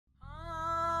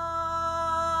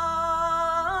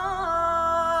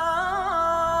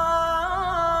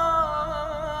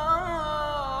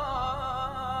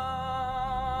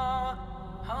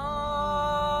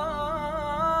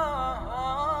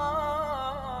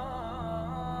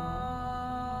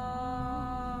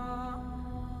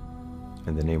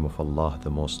In the name of Allah,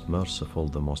 the most merciful,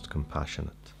 the most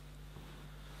compassionate.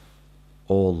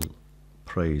 All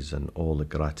praise and all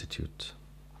gratitude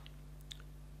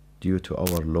due to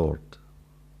our Lord,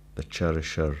 the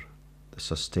cherisher, the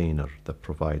sustainer, the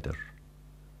provider.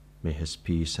 May His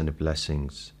peace and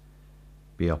blessings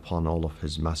be upon all of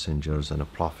His messengers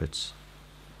and prophets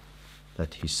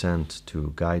that He sent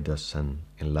to guide us and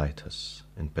enlighten us.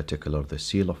 In particular, the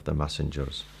seal of the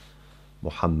messengers,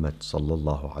 Muhammad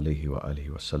sallallahu alayhi wa alihi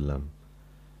wasallam.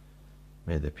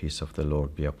 May the peace of the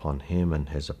Lord be upon him and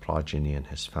his progeny and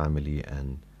his family,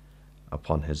 and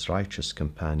upon his righteous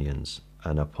companions,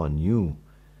 and upon you,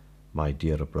 my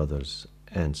dear brothers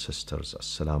and sisters.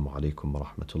 Assalamu alaikum wa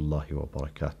rahmatullahi wa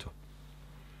barakatuh.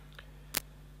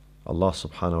 Allah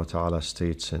subhanahu wa ta'ala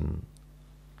states in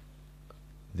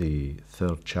the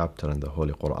 3rd chapter in the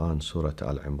Holy Quran, Surah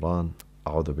Al-Imran,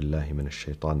 أعوذ بالله من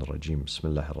الشيطان الرجيم بسم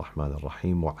الله الرحمن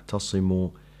الرحيم واعتصموا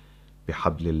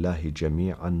بحبل الله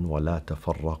جميعا ولا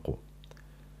تفرقوا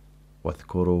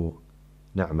واذكروا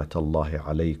نعمة الله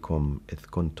عليكم إذ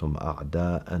كنتم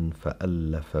أعداء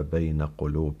فألف بين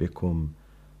قلوبكم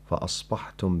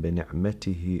فأصبحتم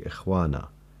بنعمته إخوانا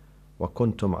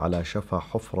وكنتم على شفا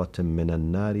حفرة من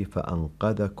النار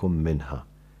فأنقذكم منها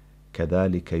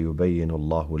كذلك يبين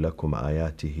الله لكم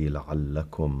آياته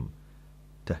لعلكم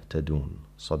تهتدون.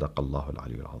 صدق الله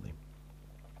العلي العظيم.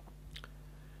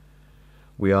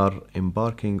 We are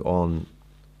embarking on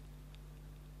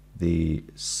the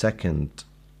second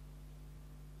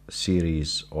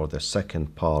series, or the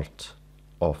second part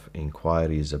of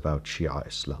inquiries about Shia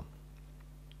Islam,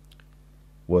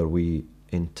 where we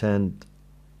intend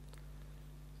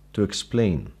to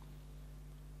explain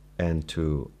and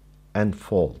to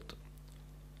unfold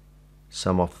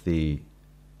some of the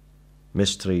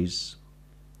mysteries,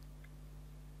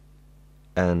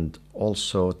 and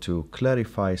also to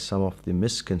clarify some of the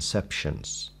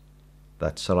misconceptions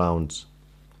that surrounds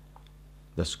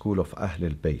the school of Ahl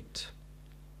al-Bayt,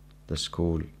 the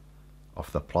school of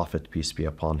the Prophet, peace be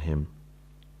upon him,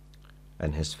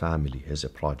 and his family, his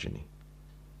progeny.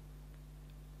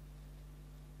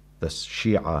 The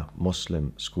Shia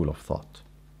Muslim school of thought.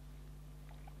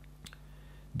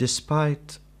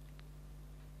 Despite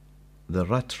the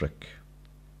rhetoric,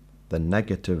 the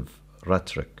negative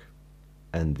rhetoric,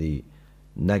 and the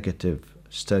negative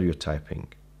stereotyping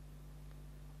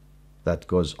that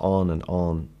goes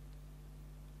on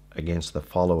against the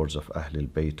followers of Ahl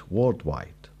al-Bayt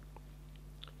worldwide,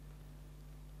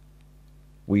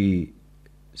 we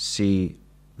see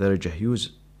there is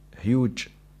a huge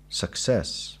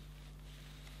success,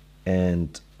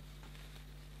 and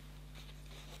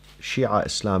Shia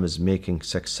Islam is making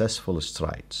successful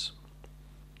strides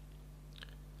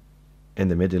in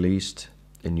the Middle East,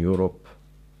 in Europe,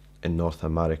 in North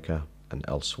America, and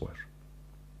elsewhere.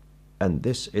 And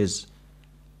this is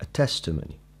a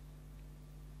testimony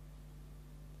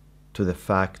to the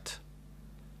fact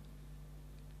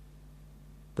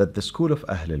that the school of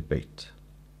Ahl al-Bayt,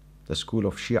 the school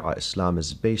of Shia Islam,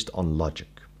 is based on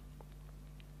logic.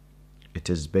 It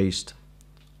is based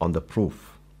on the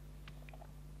proof.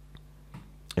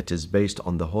 It is based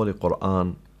on the Holy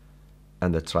Quran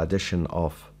and the tradition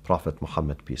of Prophet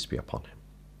Muhammad, peace be upon him.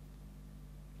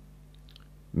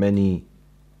 Many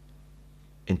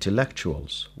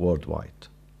intellectuals worldwide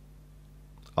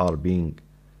are being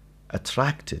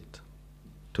attracted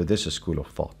to this school of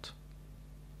thought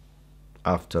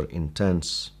after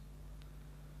intense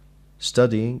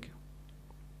studying,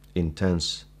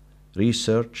 intense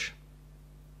research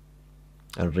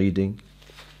and reading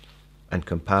and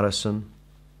comparison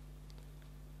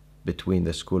between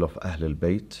the school of Ahl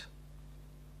al-Bayt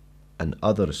and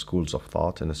other schools of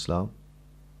thought in Islam.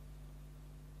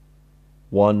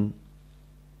 One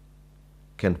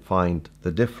can find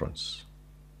the difference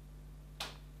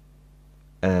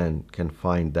and can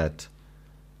find that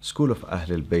school of Ahl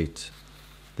al-Bayt,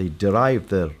 they derive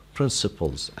their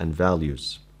principles and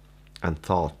values and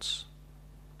thoughts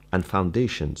and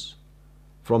foundations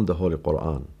from the Holy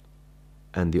Quran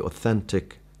and the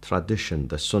authentic tradition,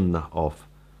 the Sunnah of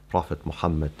Prophet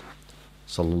Muhammad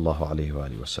sallallahu alayhi wa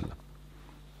sallam.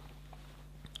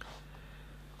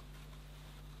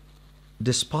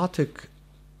 Despotic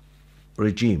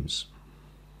regimes,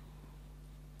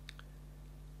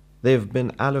 they've been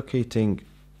allocating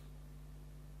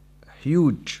a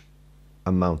huge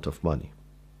amount of money,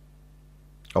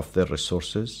 of their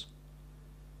resources,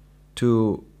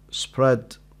 to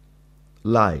spread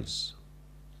lies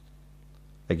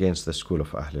against the school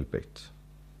of Ahl al-Bayt,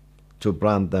 to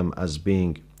brand them as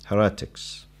being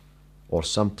heretics, or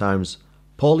sometimes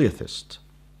polytheists,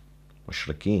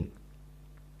 mushrikeen,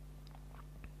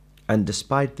 And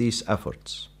despite these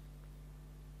efforts,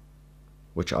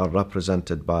 which are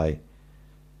represented by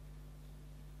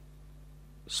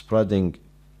spreading,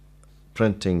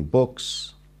 printing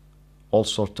books, all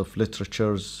sorts of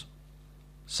literatures,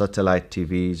 satellite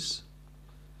TVs,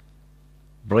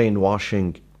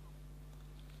 brainwashing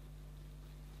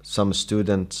some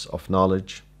students of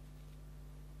knowledge,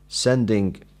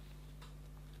 sending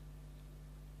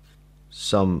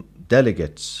some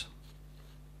delegates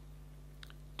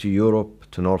to Europe,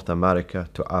 to North America,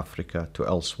 to Africa, to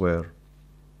elsewhere,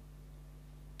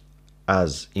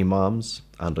 as imams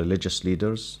and religious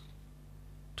leaders,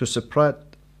 to spread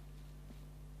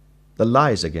the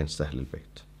lies against Ahlul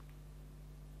Bayt,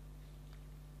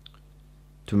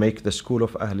 to make the school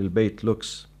of Ahlul Bayt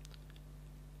looks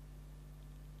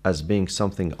as being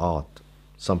something odd,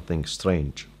 something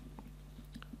strange,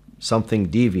 something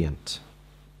deviant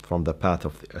from the path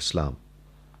of Islam.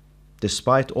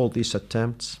 Despite all these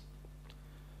attempts,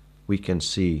 we can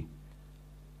see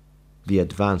the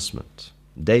advancement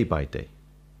day by day.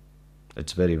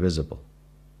 It's very visible.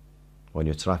 When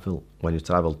you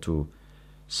travel to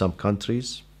some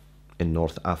countries in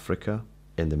North Africa,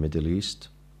 in the Middle East,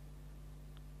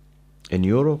 in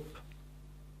Europe,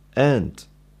 and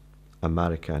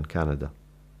America and Canada,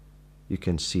 you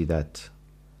can see that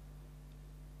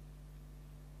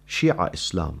Shia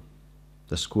Islam,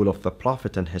 the school of the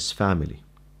Prophet and his family,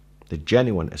 the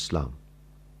genuine Islam,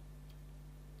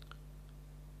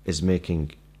 is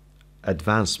making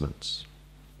advancements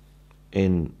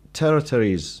in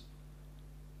territories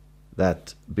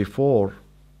that before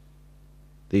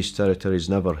these territories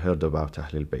never heard about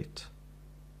Ahlul Bayt,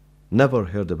 never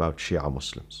heard about Shia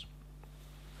Muslims.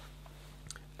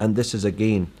 And this is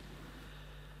again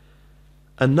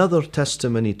another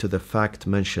testimony to the fact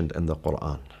mentioned in the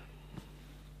Quran.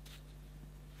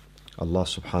 Allah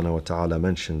subhanahu wa ta'ala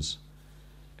mentions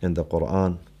in the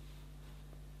Quran,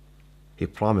 He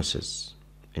promises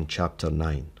in chapter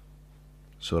 9,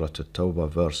 Surah At-Tawbah,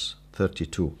 verse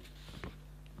 32,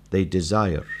 they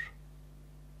desire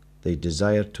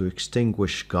to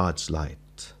extinguish God's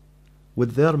light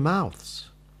with their mouths.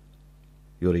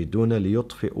 يريدون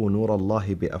ليطفئوا نور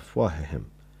الله بأفواههم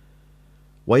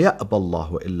ويأبى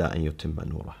الله إلا أن يتم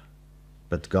نوره.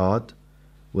 But God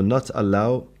will not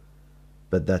allow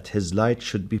but that His light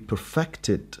should be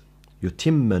perfected.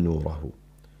 يتم نوره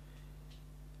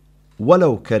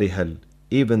ولو كره,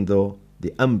 even though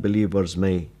the unbelievers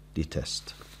may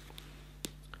detest.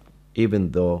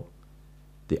 Even though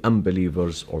the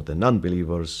unbelievers or the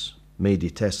non-believers may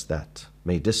detest that,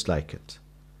 may dislike it,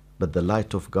 but the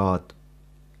light of God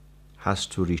has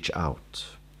to reach out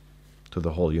to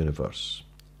the whole universe,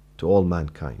 to all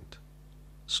mankind.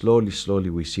 Slowly, slowly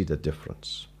we see the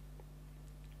difference.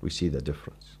 We see the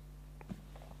difference.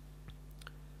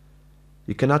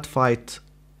 You cannot fight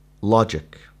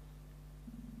logic.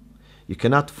 You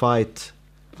cannot fight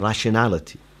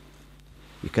rationality.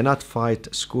 You cannot fight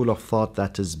a school of thought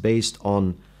that is based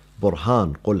on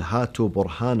burhan. قُلْ هَاتُوا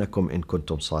بُرْهَانَكُمْ إِن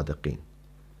كُنْتُمْ صَادِقِينَ.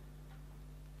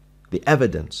 The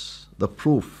evidence, the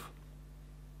proof,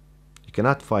 you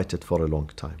cannot fight it for a long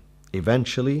time.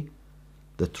 Eventually,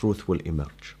 the truth will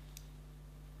emerge.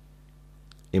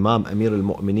 Imam Amir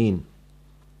al-Mu'mineen,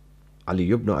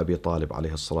 Ali ibn Abi Talib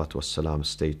alayhi salatu wassalam,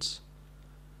 states,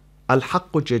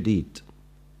 Al-Haqqu Jadid,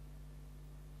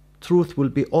 truth will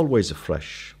be always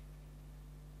fresh.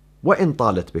 وَإِن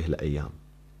طَالَتْ بِهِ الْأَيَّامِ,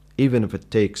 even if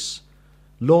it takes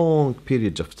long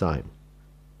periods of time.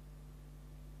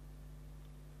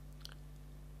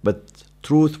 But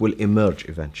truth will emerge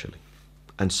eventually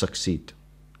and succeed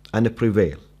and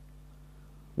prevail.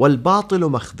 وَالْبَاطِلُ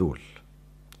مَخْذُولٌ,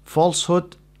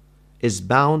 falsehood is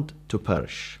bound to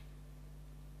perish.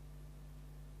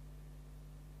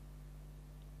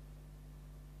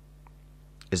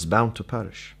 Is bound to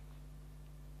perish.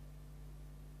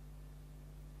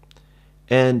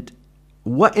 And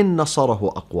وَإِن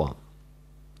نَصَرَهُ أَقْوَامٌ,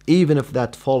 even if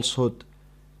that falsehood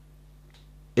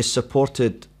is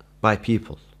supported by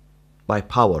people, by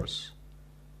powers,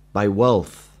 by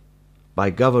wealth, by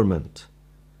government,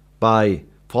 by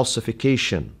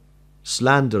falsification,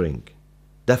 slandering,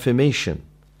 defamation,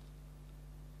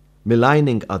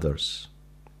 maligning others,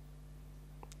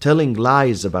 telling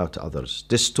lies about others,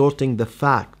 distorting the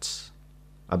facts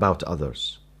about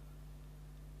others,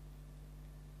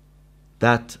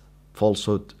 that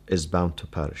falsehood is bound to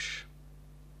perish.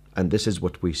 And this is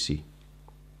what we see.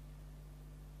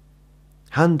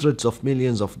 Hundreds of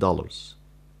millions of dollars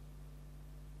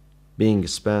being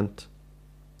spent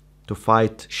to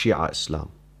fight Shia Islam,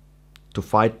 to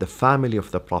fight the family of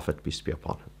the Prophet, peace be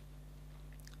upon him,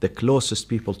 the closest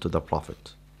people to the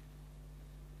Prophet,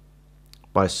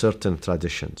 by certain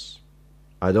traditions.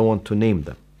 I don't want to name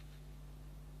them.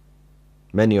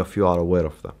 Many of you are aware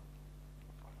of them.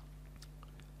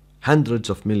 Hundreds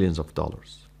of millions of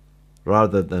dollars,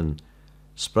 rather than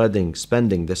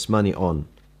spending this money on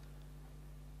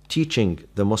teaching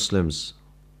the Muslims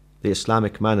the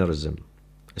Islamic mannerism,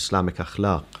 Islamic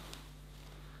akhlaq,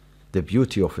 the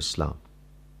beauty of Islam.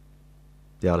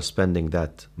 They are spending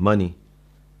that money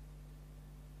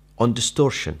on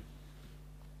distortion,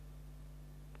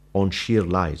 on sheer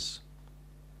lies.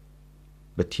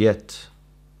 But yet,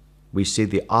 we see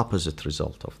the opposite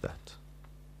result of that.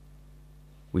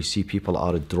 We see people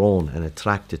are drawn and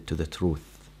attracted to the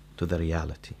truth, to the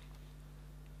reality,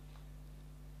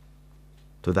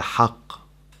 to the haqq,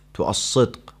 to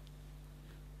as-sidq.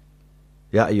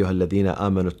 يا أيها الذين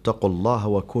آمنوا اتقوا الله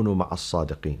وكونوا مع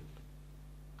الصادقين.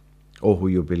 O who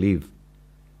you believe,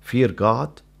 fear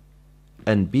God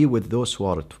and be with those who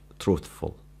are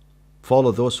truthful.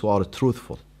 Follow those who are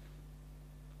truthful.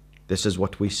 This is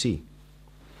what we see.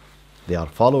 They are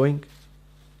following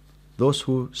those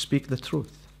who speak the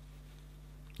truth.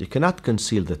 You cannot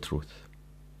conceal the truth.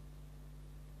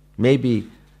 Maybe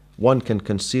one can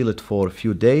conceal it for a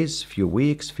few days, few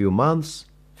weeks, few months,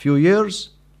 few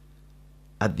years.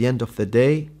 At the end of the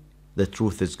day, the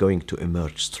truth is going to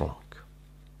emerge strong.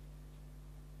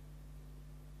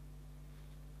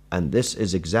 And this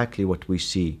is exactly what we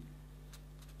see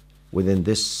within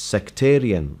this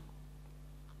sectarian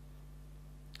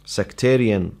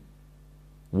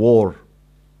war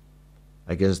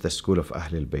against the school of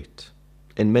Ahlul Bayt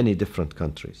in many different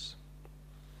countries.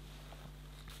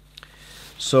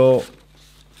 So,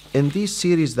 in this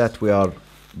series that we are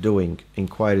doing,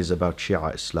 inquiries about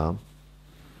Shia Islam,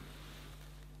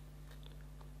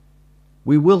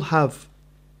 we will have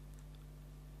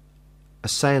a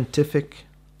scientific,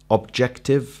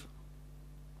 objective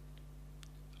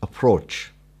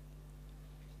approach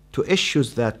to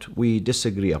issues that we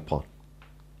disagree upon.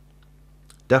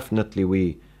 Definitely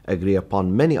we agree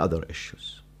upon many other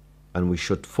issues, and we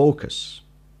should focus,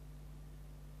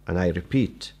 and I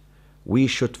repeat, we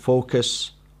should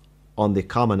focus on the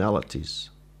commonalities,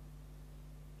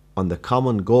 on the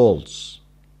common goals,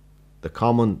 the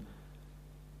common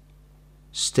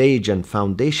stage and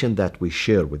foundation that we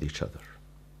share with each other.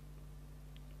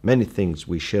 Many things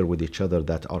we share with each other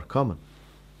that are common.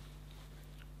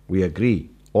 We agree,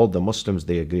 all the Muslims,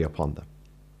 they agree upon them.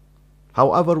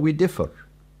 However, we differ.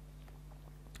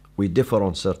 We differ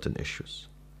on certain issues.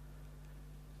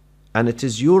 And it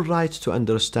is your right to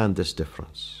understand this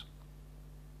difference.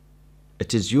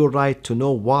 It is your right to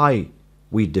know why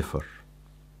we differ,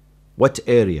 what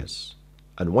areas,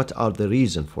 and what are the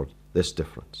reason for this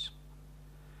difference.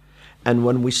 And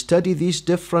when we study these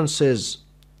differences,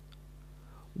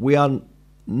 we are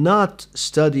not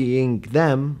studying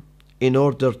them in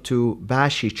order to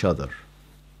bash each other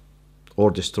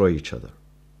or destroy each other.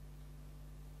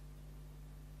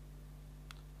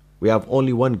 We have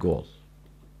only one goal.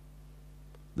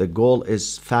 The goal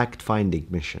is fact-finding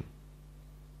mission.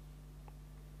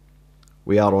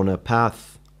 We are on a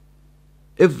path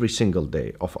every single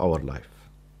day of our life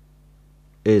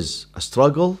is a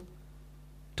struggle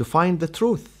to find the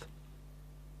truth,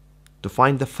 to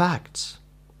find the facts.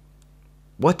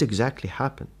 What exactly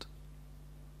happened?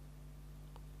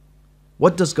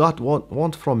 What does God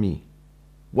want from me?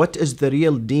 What is the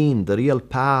real deen, the real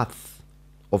path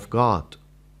of God?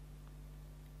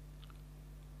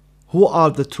 Who are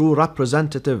the true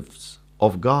representatives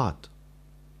of God?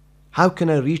 How can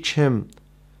I reach Him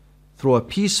through a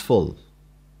peaceful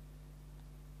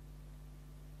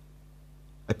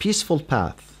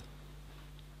path?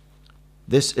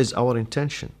 This is our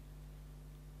intention.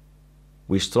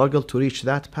 We struggle to reach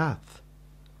that path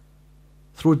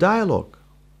through dialogue,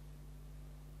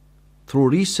 through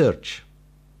research,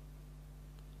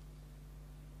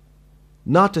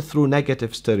 not through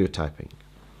negative stereotyping,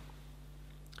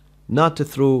 not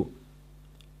through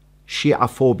Shia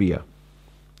phobia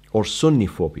or Sunni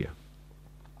phobia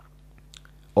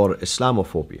or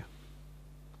Islamophobia,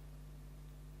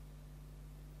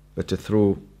 but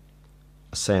through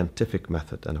a scientific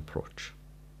method and approach.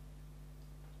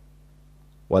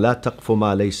 ولا تقف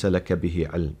ما ليس لك به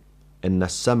علم إن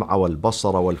السمع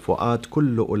والبصر والفؤاد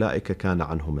كل أولئك كان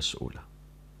عنه مسؤولا.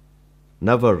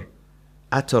 Never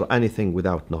utter anything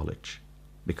without knowledge,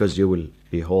 because you will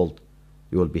be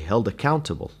held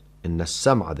accountable. إن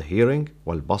السمع, the hearing,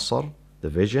 والبصر, the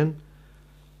vision,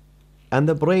 and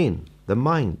the brain, the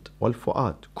mind,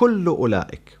 والفؤاد كل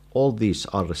أولئك, all these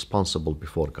are responsible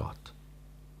before God.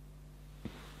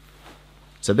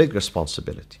 It's a big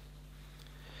responsibility.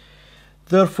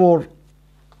 Therefore,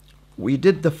 we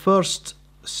did the first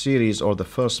series, or the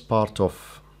first part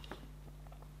of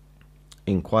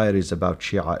inquiries about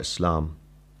Shia Islam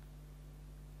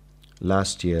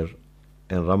last year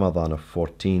in Ramadan of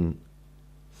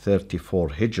 1434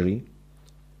 Hijri,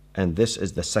 and this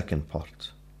is the second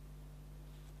part.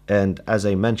 And as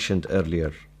I mentioned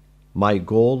earlier, my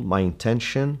goal, my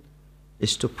intention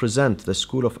is to present the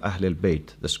school of Ahlul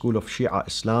Bayt, the school of Shia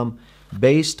Islam,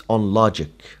 based on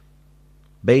logic,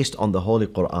 based on the Holy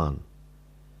Quran,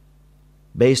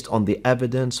 based on the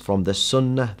evidence from the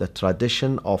Sunnah, the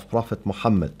tradition of Prophet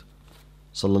Muhammad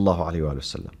sallallahu alaihi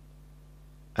wasallam.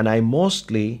 And I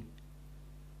mostly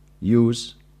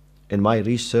use in my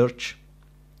research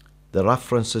the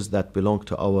references that belong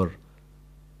to our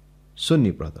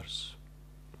Sunni brothers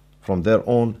from their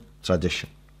own tradition.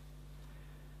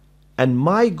 And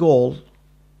my goal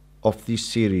of this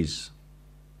series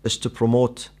is to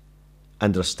promote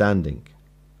understanding,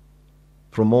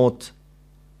 promote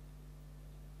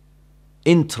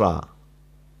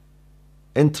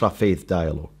intra-faith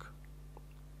dialogue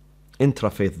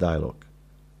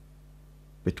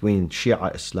between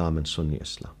Shia Islam and Sunni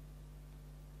Islam,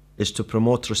 is to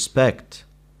promote respect,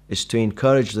 is to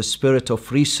encourage the spirit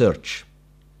of research,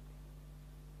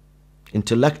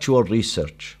 intellectual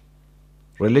research,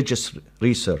 religious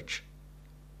research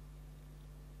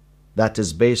that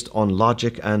is based on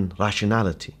logic and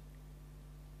rationality,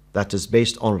 that is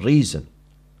based on reason,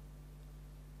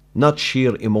 not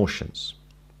sheer emotions.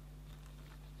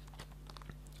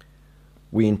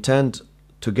 We intend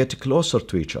to get closer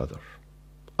to each other.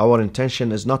 Our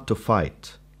intention is not to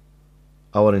fight.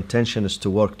 Our intention is to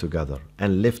work together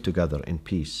and live together in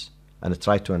peace and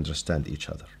try to understand each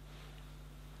other.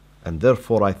 And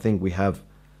therefore, I think we have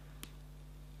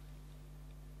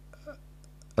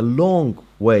a long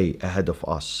way ahead of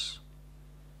us,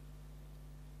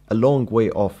 a long way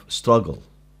of struggle.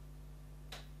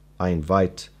 I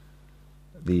invite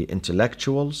the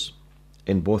intellectuals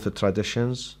in both the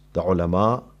traditions, the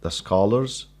ulama, the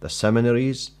scholars, the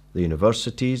seminaries, the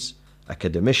universities,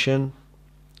 academicians,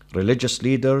 religious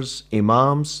leaders,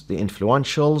 imams, the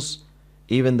influentials,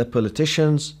 even the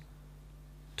politicians,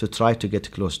 to try to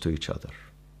get close to each other,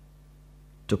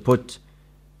 to put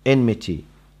enmity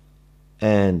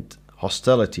and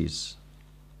hostilities,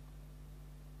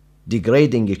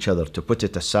 degrading each other, to put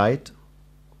it aside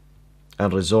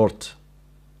and resort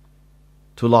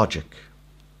to logic,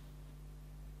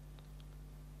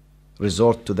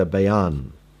 resort to the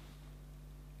bayan,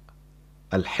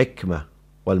 al-hikmah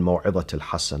wal-maw'idat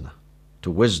al-hasana,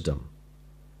 to wisdom,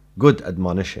 good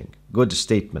admonishing, good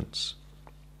statements,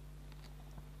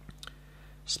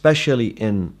 especially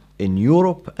in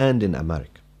Europe and in America.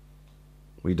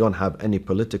 We don't have any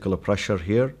political pressure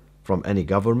here from any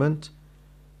government.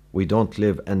 We don't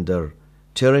live under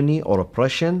tyranny or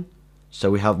oppression,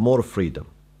 so we have more freedom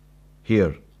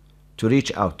here to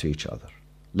reach out to each other.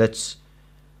 Let's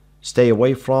stay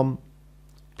away from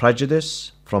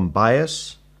prejudice, from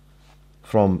bias,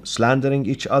 from slandering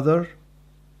each other,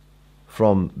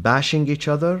 from bashing each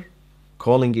other,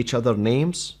 calling each other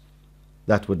names.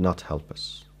 That would not help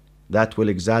us. That will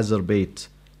exacerbate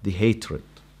the hatred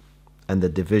and the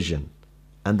division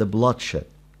and the bloodshed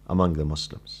among the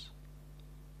Muslims.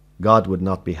 God would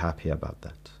not be happy about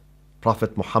that.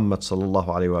 Prophet Muhammad sallallahu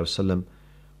alaihi wasallam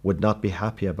would not be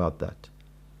happy about that.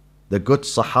 The good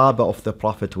Sahaba of the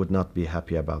Prophet would not be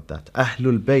happy about that.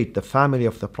 Ahlul Bayt, the family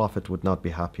of the Prophet, would not be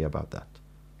happy about that.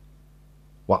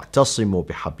 وَاعْتَصِمُوا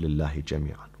بِحَبْلِ اللَّهِ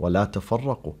جَمِيعًا وَلَا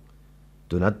تَفَرَّقُوا.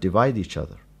 Do not divide each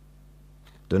other.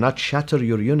 Do not shatter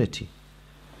your unity.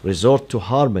 Resort to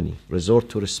harmony, resort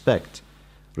to respect,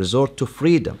 resort to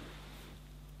freedom.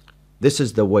 This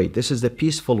is the way, this is the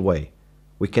peaceful way.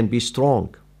 We can be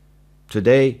strong.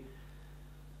 Today,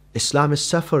 Islam is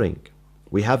suffering.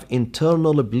 We have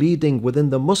internal bleeding within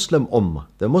the Muslim Ummah,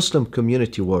 the Muslim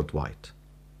community worldwide.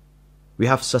 We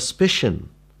have suspicion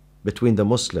between the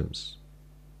Muslims.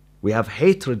 We have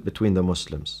hatred between the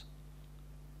Muslims.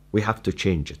 We have to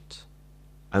change it.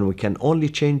 And we can only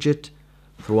change it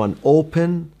through an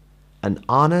open, an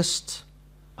honest,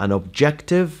 an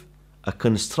objective, a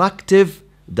constructive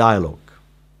dialogue,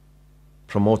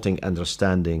 promoting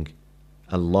understanding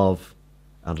and love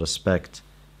and respect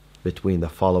between the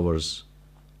followers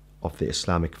of the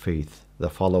Islamic faith, the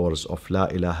followers of La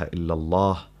ilaha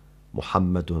illallah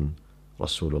Muhammadun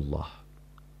Rasulullah.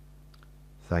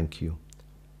 Thank you.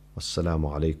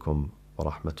 Wassalamu alaikum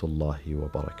wa rahmatullahi wa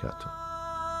barakatuh.